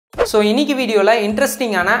So இன்னைக்கு வீடியோவில்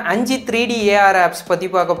இன்ட்ரெஸ்டிங்கான 5 3D AR ஆப்ஸ் பற்றி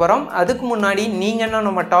பார்க்க போகிறோம். அதுக்கு முன்னாடி நீங்கள் இன்னும்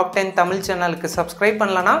நம்ம டாப் 10 தமிழ் சேனலுக்கு சப்ஸ்கிரைப்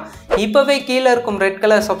பண்ணலன்னா இப்போவே கீழே இருக்கும் ரெட்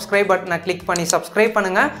கலர் சப்ஸ்கிரைப் பட்டனை கிளிக் பண்ணி சப்ஸ்கிரைப்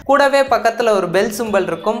பண்ணுங்கள். கூடவே பக்கத்தில் ஒரு பெல் சிம்பல்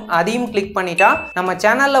இருக்கும், அதையும் கிளிக் பண்ணிட்டா நம்ம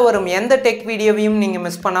சேனலில் வரும் எந்த டெக் வீடியோவையும் நீங்கள்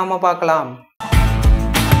மிஸ் பண்ணாமல் பார்க்கலாம்.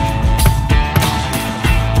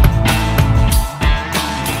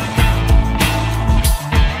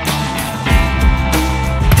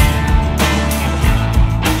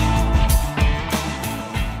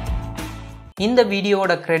 இந்த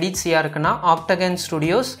வீடியோட கிரெடிட்ஸ் யாருக்குன்னா ஆக்டகன்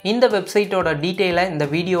ஸ்டுடியோஸ். இந்த வெப்சைட்டோட டீட்டெயிலை இந்த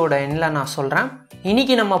வீடியோட எண்ணில் நான் சொல்கிறேன்.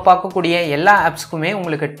 இன்னைக்கு நம்ம பார்க்கக்கூடிய எல்லா ஆப்ஸ்க்குமே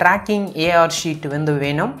உங்களுக்கு ட்ராக்கிங் ஏஆர் ஷீட்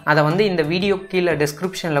வேணும். அதை இந்த வீடியோ கீழே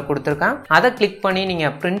டிஸ்கிரிப்ஷனில் கொடுத்துருக்கேன். அதை கிளிக் பண்ணி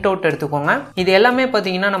நீங்கள் பிரிண்ட் அவுட் எடுத்துக்கோங்க. இது எல்லாமே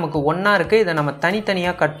பார்த்தீங்கன்னா நமக்கு ஒன்றா இருக்குது. இதை நம்ம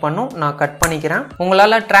தனித்தனியாக கட் பண்ணும். நான் கட் பண்ணிக்கிறேன்.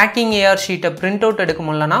 உங்களால் ட்ராக்கிங் ஏஆர் ஷீட்டை பிரிண்ட் அவுட் எடுக்க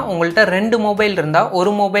முடியலன்னா உங்கள்கிட்ட 2 மொபைல் இருந்தால்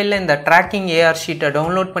ஒரு மொபைலில் இந்த ட்ராக்கிங் ஏஆர் ஷீட்டை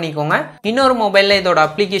டவுன்லோட் பண்ணிக்கோங்க. இன்னொரு மொபைலில் இதோட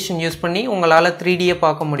அப்ளிகேஷன் யூஸ் பண்ணி உங்களால் 3Dயை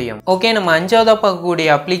பார்க்க முடியும். ஓகே, நம்ம 5ஆவதா பார்க்கக்கூடிய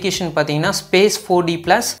அப்ளிகேஷன் பார்த்தீங்கன்னா ஸ்பேஸ் 4D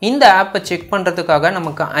Plus. இந்த ஆப்பை செக் பண்ணுறதுக்காக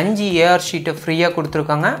நமக்கு 5 ஏஆர் ஷீட்டை ஃப்ரீயாக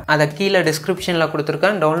கொடுத்துருக்காங்க. அதை கீழே டிஸ்கிரிப்ஷனில்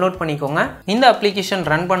கொடுத்துருக்கேன், டவுன்லோட் பண்ணிக்கோங்க. இந்த அப்ளிகேஷன்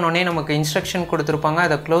ரன் பண்ணோடனே நமக்கு இன்ஸ்ட்ரக்ஷன் கொடுத்துருப்பாங்க,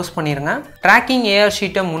 அதை க்ளோஸ் பண்ணிடுங்க. ட்ராக்கிங் ஏஆர்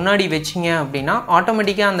ஷீட்டை முன்னாடி வச்சிங்க அப்படின்னா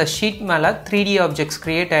ஆட்டோமேட்டிக்காக அந்த ஷீட் மேலே 3D ஆப்ஜெக்ட்ஸ்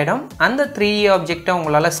கிரியேட் ஆகிடும். அந்த 3D ஆப்ஜெக்டை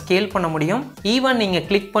உங்களால் ஸ்கேல் பண்ண முடியும். ஈவன் நீங்கள்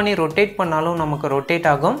கிளிக் பண்ணி ரொட்டேட் பண்ணாலும் நமக்கு ரொட்டேட்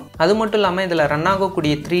ஆகும். அது மட்டும் இல்லாமல் இதில் ரன்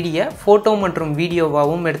ஆகக்கூடிய 3Dயை ஃபோட்டோ மற்றும்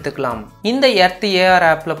வீடியோவாகவும் எடுத்துக்கலாம். இந்த எர்த் ஏஆர்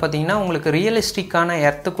ஆப்பில் பார்த்தீங்கன்னா உங்களுக்கு ரியலிஸ்டிக்கான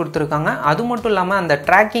எர்த் கொடுத்துருக்காங்க. அது மட்டும் இல்லாமல் அந்த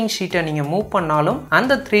ட்ராக்கிங் ஷீட்டை நீங்கள் மூவ் பண்ணாலும்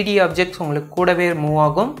அந்த 3D ஆப்ஜெக்ட்ஸ் உங்களுக்கு கூடவே மூவ்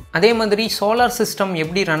ஆகும். அதே மாதிரி சோலார் சிஸ்டம்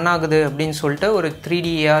எப்படி ரன் ஆகுது அப்படின்னு சொல்லிட்டு ஒரு 3D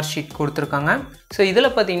ஏஆர் ஷீட் கொடுத்துருக்காங்க. ஸோ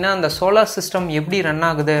இதில் பார்த்தீங்கன்னா அந்த சோலார் சிஸ்டம் எப்படி ரன்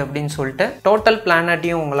ஆகுது அப்படின்னு சொல்லிட்டு டோட்டல்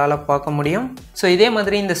பிளானட்டையும் உங்களால் பார்க்க முடியும். ஸோ இதே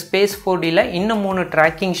மாதிரி இந்த ஸ்பேஸ் 4Dயில் இன்னும் 3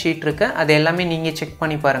 ட்ராக்கிங் ஷீட் இருக்குது. அது எல்லாமே நீங்கள் செக்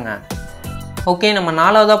பண்ணி பாருங்கள். ஓகே, நம்ம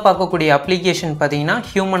 4ஆவதா பார்க்கக்கூடிய அப்ளிகேஷன் பார்த்தீங்கன்னா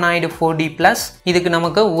ஹியூமனாய்டு 4D Plus. இதுக்கு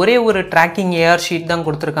நமக்கு ஒரே ஒரு ட்ராக்கிங் ஏஆர் ஷீட் தான்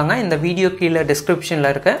கொடுத்துருக்காங்க. இந்த வீடியோ கீழே டிஸ்கிரிப்ஷனில்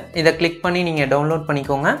இருக்கு, இதை கிளிக் பண்ணி நீங்கள் டவுன்லோட்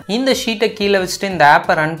பண்ணிக்கோங்க. இந்த ஷீட்டை கீழே வச்சுட்டு இந்த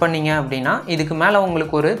ஆப்பை ரன் பண்ணீங்க அப்படின்னா இதுக்கு மேலே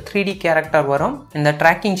உங்களுக்கு ஒரு 3D கேரக்டர் வரும். இந்த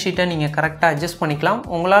ட்ராக்கிங் ஷீட்டை நீங்கள் கரெக்டாக அட்ஜஸ்ட் பண்ணிக்கலாம்.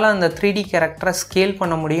 உங்களால் அந்த 3D கேரக்டரை ஸ்கேல்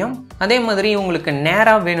பண்ண முடியும். அதே மாதிரி உங்களுக்கு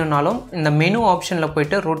நேராக வேணும்னாலும் இந்த மெனு ஆப்ஷனில்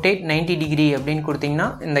போயிட்டு ரொட்டேட் 90 டிகிரி அப்படின்னு கொடுத்தீங்கன்னா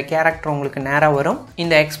இந்த கேரக்டர் உங்களுக்கு நேராக வரும்.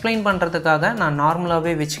 இந்த எக்ஸ்பிளைன் பண்ணுறதுக்காக நான்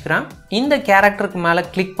நார்மலாகவே வச்சுக்கிறேன். இந்த கேரக்டருக்கு மேலே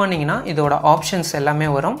கிளிக் பண்ணிங்கன்னா இதோட ஆப்ஷன்ஸ் எல்லாமே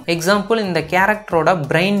வரும். எக்ஸாம்பிள், இந்த கேரக்டரோட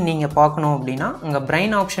பிரெயின் நீங்கள் பார்க்கணும் அப்படின்னா உங்கள்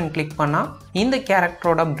பிரெயின் ஆப்ஷன் கிளிக் பண்ணால் இந்த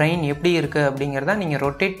கேரக்டரோட பிரெயின் எப்படி இருக்குது அப்படிங்கிறத நீங்கள்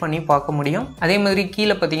ரொட்டேட் பண்ணி பார்க்க முடியும். அதே மாதிரி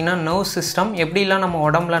கீழே பார்த்தீங்கன்னா நர்வ் சிஸ்டம் எப்படிலாம் நம்ம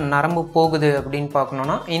உடம்புல நரம்பு போகுது அப்படின்னு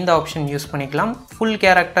பார்க்கணுன்னா இந்த ஆப்ஷன் யூஸ் பண்ணிக்கலாம். ஃபுல்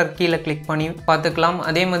கேரக்டர் கீழே கிளிக் பண்ணி பார்த்துக்கலாம்.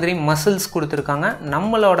 அதே மாதிரி மசில்ஸ் கொடுத்துருக்காங்க,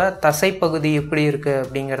 நம்மளோட தசைப்பகுதி எப்படி இருக்குது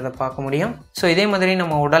அப்படிங்கிறத பார்க்க முடியும். ஸோ இதே மாதிரி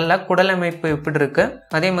நம்ம உடலில் குடலமைப்பு எப்படி இருக்கு,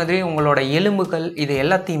 அதே மாதிரி உங்களோட எலும்புகள், இது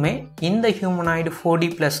எல்லாத்தையுமே இந்த ஹியூமனாய்டு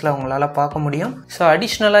 4D Plusல உங்களால் பார்க்க முடியும். ஸோ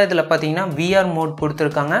அடிஷ்னலாக இதில் பார்த்தீங்கன்னா VR மோட்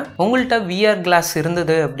கொடுத்துருக்காங்க. உங்கள்கிட்ட VR கிளாஸ்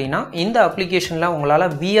இருந்தது அப்படின்னா இந்த அப்ளிகேஷனில் உங்களால்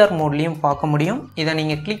VR மோட்லையும் பார்க்க முடியும். இதை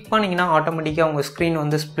நீங்கள் கிளிக் பண்ணிங்கன்னா ஆட்டோமேட்டிக்காக உங்கள்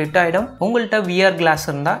ஸ்க்ரீன் ஸ்ப்ளிட் ஆகிடும். உங்கள்கிட்ட VR கிளாஸ்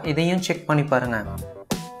இருந்தால் இதையும் செக் பண்ணி பாருங்கள்.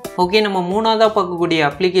 ஓகே, நம்ம 3ஆவதா பார்க்கக்கூடிய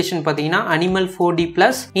அப்ளிகேஷன் பார்த்தீங்கன்னா அனிமல் 4D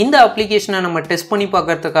Plus. இந்த அப்ளிகேஷனை நம்ம டெஸ்ட் பண்ணி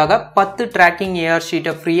பார்க்கறதுக்காக 10 ட்ராக்கிங் ஏஆர்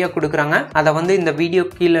ஷீட்டை ஃப்ரீயாக கொடுக்குறாங்க. அதை இந்த வீடியோ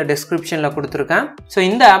கீழே டிஸ்கிரிப்ஷனில் கொடுத்துருக்கேன். ஸோ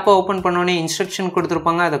இந்த ஆப்பை ஓப்பன் பண்ணோன்னே இன்ஸ்ட்ரக்ஷன்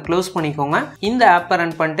கொடுத்துருப்பாங்க, அதை க்ளோஸ் பண்ணிக்கோங்க. இந்த ஆப்பை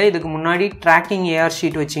ரன் பண்ணிட்டு இதுக்கு முன்னாடி ட்ராக்கிங் ஏஆர்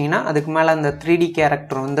ஷீட் வச்சிங்கன்னா அதுக்கு மேலே அந்த 3D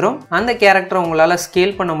கேரக்டர் வந்துடும். அந்த கேரக்டரை உங்களால்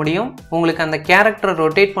ஸ்கேல் பண்ண முடியும். உங்களுக்கு அந்த கேரக்டரை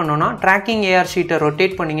ரொட்டேட் பண்ணோன்னா ட்ராக்கிங் ஏஆர் ஷீட்டை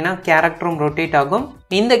ரொட்டேட் பண்ணிங்கன்னா கேரக்டரும் ரொட்டேட் ஆகும்.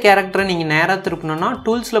 இந்த கேரக்டரை நீங்கள் நேராக திருப்பணும்னா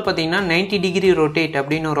டூல்ஸில் பார்த்தீங்கன்னா 90 டிகிரி ரொட்டேட்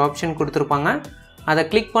அப்படின்னு ஒரு ஆப்ஷன் கொடுத்துருப்பாங்க. அதை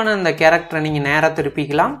கிளிக் பண்ண அந்த கேரக்டரை நீங்கள் நேராக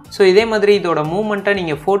திருப்பிக்கலாம். ஸோ இதே மாதிரி இதோட மூவ்மெண்ட்டை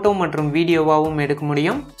நீங்கள் ஃபோட்டோ மற்றும் வீடியோவாகவும் எடுக்க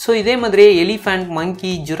முடியும். ஸோ இதே மாதிரியே எலிஃபண்ட்,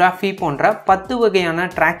 மங்கி, ஜிராஃபி போன்ற 10 வகையான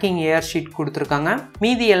ட்ராக்கிங் ஏஆர் ஷீட் கொடுத்துருக்காங்க.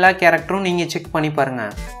 மீதி எல்லா கேரக்டரும் நீங்கள் செக் பண்ணி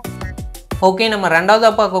பாருங்கள். ஓகே, நம்ம 2ஆவதா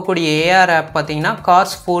பார்க்கக்கூடிய ஏஆர் ஆப் பார்த்தீங்கன்னா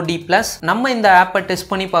கார்ஸ் 4D Plus. நம்ம இந்த ஆப்பை டெஸ்ட்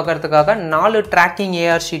பண்ணி பார்க்கறதுக்காக 4 ட்ராக்கிங்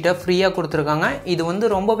ஏஆர் ஷீட்டை ஃப்ரீயாக கொடுத்துருக்காங்க. இது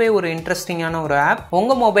ரொம்பவே ஒரு இன்ட்ரெஸ்டிங்கான ஒரு ஆப்.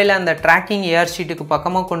 உங்கள் மொபைலில் அந்த ட்ராக்கிங் ஏஆர் ஷீட்டுக்கு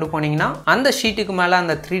பக்கமாக கொண்டு போனீங்கன்னா அந்த ஷீட்டுக்கு மேலே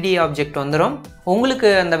அந்த 3D ஆப்ஜெக்ட் வந்துடும்.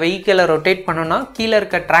 உங்களுக்கு அந்த வெஹிக்கிளை ரொட்டேட் பண்ணணும்னா கீழே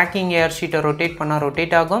இருக்க ட்ராக்கிங் ஏஆர் ஷீட்டை ரொட்டேட் பண்ணால்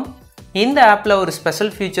ரொட்டேட் ஆகும். இந்த ஆப்பில் ஒரு ஸ்பெஷல்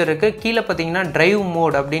ஃபீச்சர் இருக்குது. கீழே பார்த்தீங்கன்னா டிரைவ்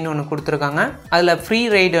மோட் அப்படின்னு ஒன்று கொடுத்துருக்காங்க. அதில் ஃப்ரீ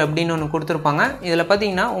ரைடு அப்படின்னு ஒன்று கொடுத்துருப்பாங்க. இதில்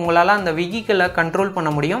பார்த்தீங்கன்னா உங்களால் அந்த வெஹிக்கிளை கண்ட்ரோல் பண்ண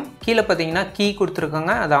முடியும். கீழே பார்த்தீங்கன்னா கீ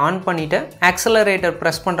கொடுத்துருக்காங்க, அதை ஆன் பண்ணிவிட்டு ஆக்சலரேட்டர்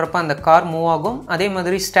ப்ரெஸ் பண்ணுறப்ப அந்த கார் மூவ் ஆகும். அதே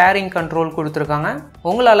மாதிரி ஸ்டேரிங் கண்ட்ரோல் கொடுத்துருக்காங்க.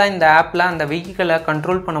 உங்களால் இந்த ஆப்பில் அந்த வெஹிக்கிளை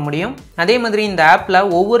கண்ட்ரோல் பண்ண முடியும். அதே மாதிரி இந்த ஆப்பில்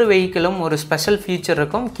ஒவ்வொரு வெஹிக்கிளும் ஒரு ஸ்பெஷல் ஃபீச்சர்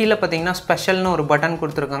இருக்கும். கீழே பார்த்தீங்கன்னா ஸ்பெஷல்னு ஒரு பட்டன்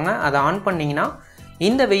கொடுத்துருக்காங்க. அதை ஆன் பண்ணிங்கன்னா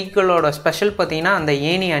இந்த வெஹிக்கிளோட ஸ்பெஷல் பார்த்தீங்கன்னா அந்த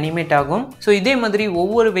ஏணி அனிமேட் ஆகும். ஸோ இதே மாதிரி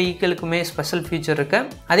ஒவ்வொரு வெஹிக்கிளுக்குமே ஸ்பெஷல் ஃபீச்சர் இருக்குது.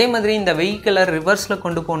 அதே மாதிரி இந்த வெஹிக்கிளை ரிவர்ஸில்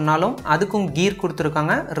கொண்டு போனாலும் அதுக்கும் கீர்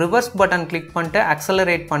கொடுத்துருக்காங்க. ரிவர்ஸ் பட்டன் கிளிக் பண்ணிட்டு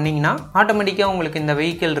அக்சலரேட் பண்ணிங்கன்னா ஆட்டோமேட்டிக்காக உங்களுக்கு இந்த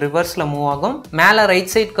வெஹிக்கிள் ரிவர்ஸில் மூவ் ஆகும். மேலே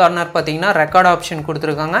ரைட் சைட் கார்னர் பார்த்தீங்கன்னா ரெக்கார்ட் ஆப்ஷன்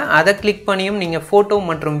கொடுத்துருக்காங்க. அதை கிளிக் பண்ணியும் நீங்கள் ஃபோட்டோ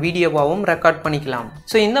மற்றும் வீடியோவாகவும் ரெக்கார்ட் பண்ணிக்கலாம்.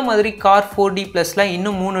 ஸோ இந்த மாதிரி கார் 4D Plusல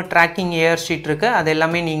இன்னும் 3 ட்ராக்கிங் ஏஆர் ஷீட் இருக்குது. அது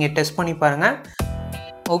எல்லாமே நீங்கள் டெஸ்ட் பண்ணி பாருங்கள்.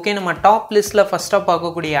 ஓகே, நம்ம டாப் லிஸ்ட்டில் ஃபஸ்ட்டாக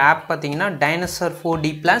பார்க்கக்கூடிய ஆப் பார்த்தீங்கன்னா டைனோசர் 4D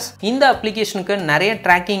Plus. இந்த அப்ளிகேஷனுக்கு நிறைய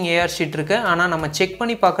ட்ராக்கிங் ஏஆர் ஷீட் இருக்குது. ஆனால் நம்ம செக்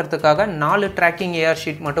பண்ணி பார்க்கறதுக்காக 4 ட்ராக்கிங் ஏஆர்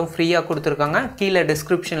ஷீட் மட்டும் ஃப்ரீயாக கொடுத்துருக்காங்க. கீழே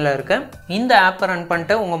டிஸ்கிரிப்ஷனில் இருக்குது. இந்த ஆப்பை ரன்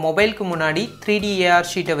பண்ணிட்டு உங்கள் மொபைலுக்கு முன்னாடி 3D ஏஆர்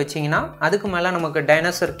ஷீட்டை வச்சிங்கன்னா அதுக்கு மேலே நமக்கு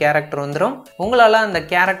டைனோசர் கேரக்டர் வந்துடும். உங்களால் அந்த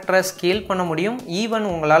கேரக்டரை ஸ்கேல் பண்ண முடியும். ஈவன்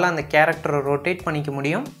உங்களால் அந்த கேரக்டரை ரொட்டேட் பண்ணிக்க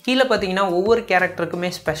முடியும். கீழே பார்த்தீங்கன்னா ஒவ்வொரு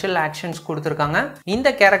கேரக்டருக்குமே ஸ்பெஷல் ஆக்ஷன்ஸ் கொடுத்துருக்காங்க. இந்த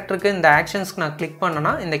கேரக்டருக்கு இந்த ஆக்ஷன்ஸ்க்கு நான் கிளிக்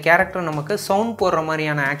பண்ணேன்னா இந்த கேரக்டர் நமக்கு சவுண்ட் போடுற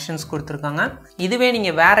மாதிரியான ஆக்ஷன்ஸ் கொடுத்துருக்காங்க. இதுவே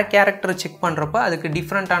நீங்கள் வேறு கேரக்டர் செக் பண்ணுறப்ப அதுக்கு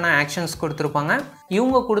டிஃப்ரெண்ட்டான ஆக்ஷன்ஸ் கொடுத்துருப்பாங்க.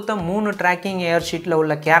 இவங்க கொடுத்த 3 ட்ராக்கிங் ஏஆர் ஷீட்டில்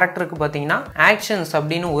உள்ள கேரக்டருக்கு பார்த்தீங்கன்னா ஆக்ஷன்ஸ்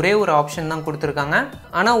அப்படின்னு ஒரே ஒரு ஆப்ஷன் தான் கொடுத்துருக்காங்க.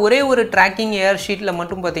 ஆனால் ஒரே ஒரு ட்ராக்கிங் ஏஆர் ஷீட்டில்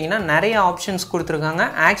மட்டும் பார்த்தீங்கன்னா நிறைய ஆப்ஷன்ஸ் கொடுத்துருக்காங்க.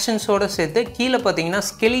 ஆக்ஷன்ஸோடு சேர்த்து கீழே பார்த்தீங்கன்னா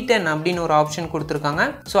ஸ்கெலிட்டன் அப்படின்னு ஒரு ஆப்ஷன் கொடுத்துருக்காங்க.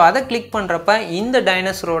 ஸோ அதை கிளிக் பண்ணுறப்ப இந்த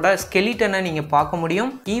டைனோசரோட ஸ்கெலிட்டனை நீங்கள் பார்க்க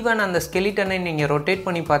முடியும். ஈவன் அந்த ஸ்கெலிட்டனை நீங்கள் ரொட்டேட்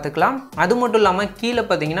பண்ணி பார்த்துக்கலாம். அது மட்டும் இல்லாமல் கீழே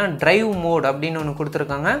பார்த்தீங்கன்னா டிரைவ் மோட் அப்படின்னு ஒன்று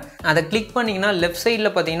கொடுத்துருக்காங்க. அதை கிளிக் பண்ணிங்கன்னா லெஃப்ட்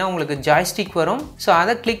சைடில் பார்த்தீங்கன்னா உங்களுக்கு ஜாய்ஸ்டிக் வரும். ஸோ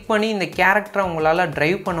அதை கிளிக் பண்ணி இந்த கேரக்டரை உங்களால்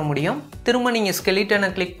டிரைவ் பண்ண முடியும். திரும்ப நீங்கள் ஸ்கெலிட்டனை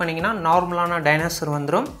கிளிக் பண்ணிங்கன்னா நார்மலான டைனோசர்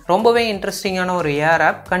வந்துடும். ரொம்பவே இன்ட்ரெஸ்டிங்கான ஒரு ஏஆர்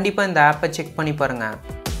ஆப். கண்டிப்பாக இந்த ஆப்பை செக் பண்ணி பாருங்கள்.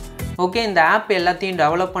 ஓகே, இந்த ஆப் எல்லாத்தையும்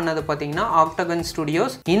டெவலப் பண்ணது பார்த்தீங்கன்னா ஆக்டகன்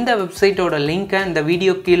ஸ்டுடியோஸ். இந்த வெப்சைட்டோட லிங்க்கை இந்த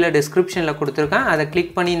வீடியோ கீழே டிஸ்கிரிப்ஷனில் கொடுத்துருக்கேன். அதை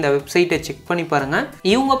கிளிக் பண்ணி இந்த வெப்சைட்டை செக் பண்ணி பாருங்கள்.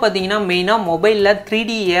 இவங்க பார்த்தீங்கன்னா மெயினாக மொபைலில்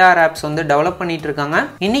 3D ஏஆர் ஆப்ஸ் வந்து டெவலப் பண்ணிட்டு இருக்காங்க.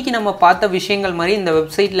 இன்றைக்கி நம்ம பார்த்த விஷயங்கள் மாதிரி இந்த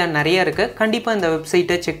வெப்சைட்டில் நிறைய இருக்குது. கண்டிப்பாக இந்த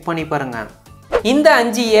வெப்சைட்டை செக் பண்ணி பாருங்கள். இந்த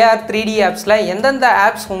 5 ஏஆர் 3D ஆப்ஸில் எந்தெந்த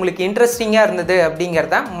ஆப்ஸ் உங்களுக்கு இன்ட்ரெஸ்டிங்காக இருந்தது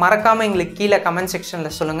அப்படிங்கிறத மறக்காமல் எங்களுக்கு கீழே கமெண்ட்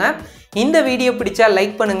செக்ஷனில் சொல்லுங்கள். இந்த வீடியோ பிடிச்சா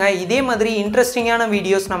லைக் பண்ணுங்கள். இதே மாதிரி இன்ட்ரெஸ்டிங்கான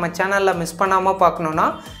வீடியோஸ் நம்ம சேனலில் மிஸ் பண்ணாமல் பார்க்கணுன்னா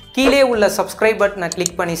கீழே உள்ள சப்ஸ்கிரைப் பட்டனை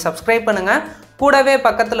கிளிக் பண்ணி சப்ஸ்கிரைப் பண்ணுங்கள். கூடவே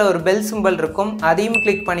பக்கத்தில் ஒரு பெல் சிம்பிள் இருக்கும். அதையும்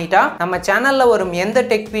கிளிக் பண்ணிட்டா நம்ம சேனலில் வரும் எந்த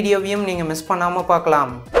டெக் வீடியோவையும் நீங்கள் மிஸ் பண்ணாமல்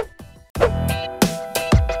பார்க்கலாம்.